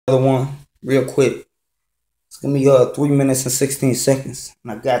Another one, real quick. It's gonna be 3 minutes and 16 seconds,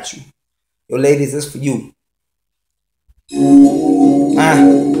 and I got you. Yo, ladies, this for you.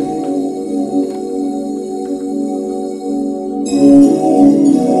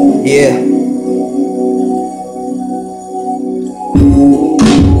 Yeah.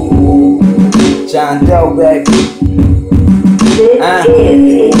 John Dowe, baby.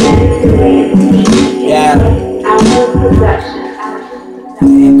 Yeah.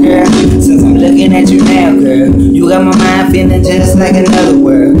 Girl, since I'm looking at you now, girl, you got my mind feeling just like another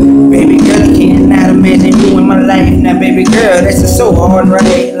world. Baby girl, I cannot imagine you in my life. Now, baby girl, this is so hard,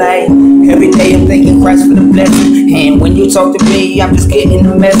 right? Like, every day I'm thanking Christ for the blessing. And when you talk to me, I'm just getting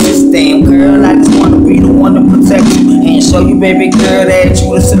the message. Damn, girl, I just wanna be the one to protect you and show you, baby girl, that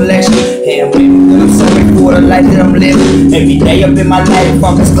you the selection. And baby girl, I'm sorry for the life that I'm living. Every day up in my life,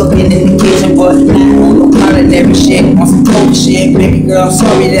 I'm just cooking in the kitchen, but not on no culinary shit, on some cold shit. Baby girl, I'm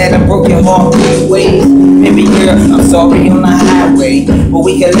sorry that I broke your heart three ways. Baby girl, I'm sorry on the highway, but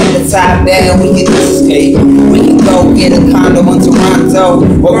we can let the top down, we can escape. We can go get a condo in Toronto,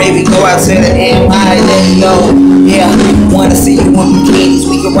 or maybe go out to the MIA. Yeah, wanna see you in bikinis.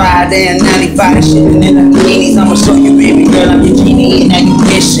 We can ride there in 95 shipping in the bikinis. I'ma show you, baby girl, I'm your genie and now you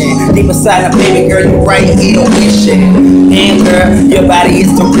wishing. Deep inside the baby girl, you right here wishing. Damn girl, your body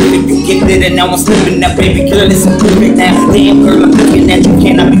is terrific. You gifted and now I'm slipping. Now baby girl, it's a perfect now. Damn girl, I'm looking at you,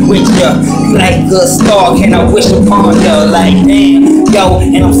 can I be with ya? You like good star, can I wish upon ya? Like damn, yo,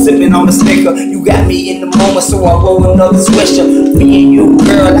 and I'm sipping on the sticker. You got me in the moment, so I roll another swisher. Me and you,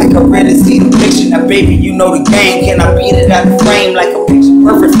 girl, I can really see the picture. Now baby, you know the game. Can I beat it out the frame like a picture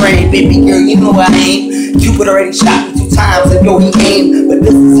perfect frame? Baby girl, you know I aim. Cupid already shot me 2 times and yo, he aimed. But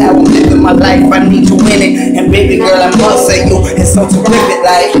this is how I'm living my life, I need to win it. And baby girl, I must say you, it's so terrific.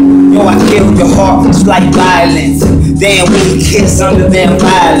 Like, yo, I killed your heart, it's like violence. Damn, we can kiss under their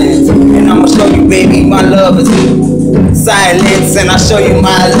violence. And I'ma show you, baby, my love is silence. And I'll show you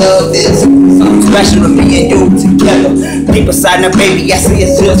my love is something special to me and you together. Deep inside now, baby, I see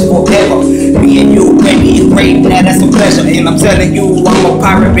it's just forever. Me and you, baby, it's great, now that's a pleasure. And I'm telling you, I'm a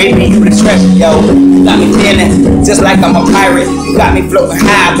pirate, baby, you the treasure, yo. You got me feeling just like I'm a pirate. You got me floating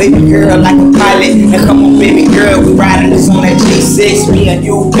high, baby girl, like a pilot. And come on, baby girl, we riding this on that G6. Me and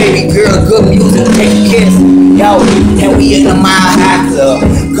you, baby girl, good music, take a kiss, yo. And we in the Mile High Club.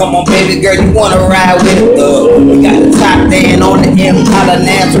 Come on, baby girl, you wanna ride with it, we got the top down on the Impala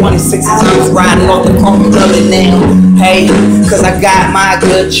now. 26 times riding off the car, we love it now. Hey, cause I got my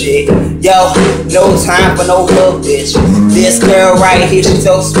good chick. Yo, no time for no little bitch. This girl right here, she's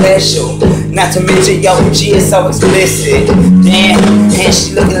so special. Not to mention, yo, she is so explicit. Damn, and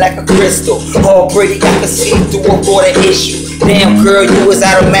she looking like a crystal. All pretty, I can see through her for the issue. Damn girl, you was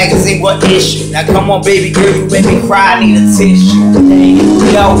out of magazine, what issue? Now come on, baby girl, you make me cry, I need a tissue. Damn,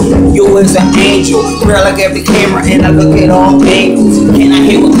 yo, you was an angel. Girl, I get the camera and I look at all angles. Can I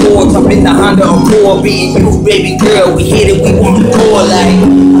hit record? I'm in the Honda Accord. Me and you, baby girl, we hit it, we want more. Like,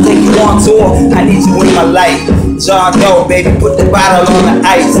 take you on tour, I need you in my life. John Dowe, baby, put the bottle on the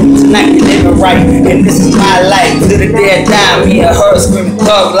ice. Tonight we living right, and this is my life. To the day I die, me and her screaming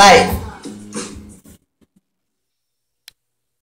thug life.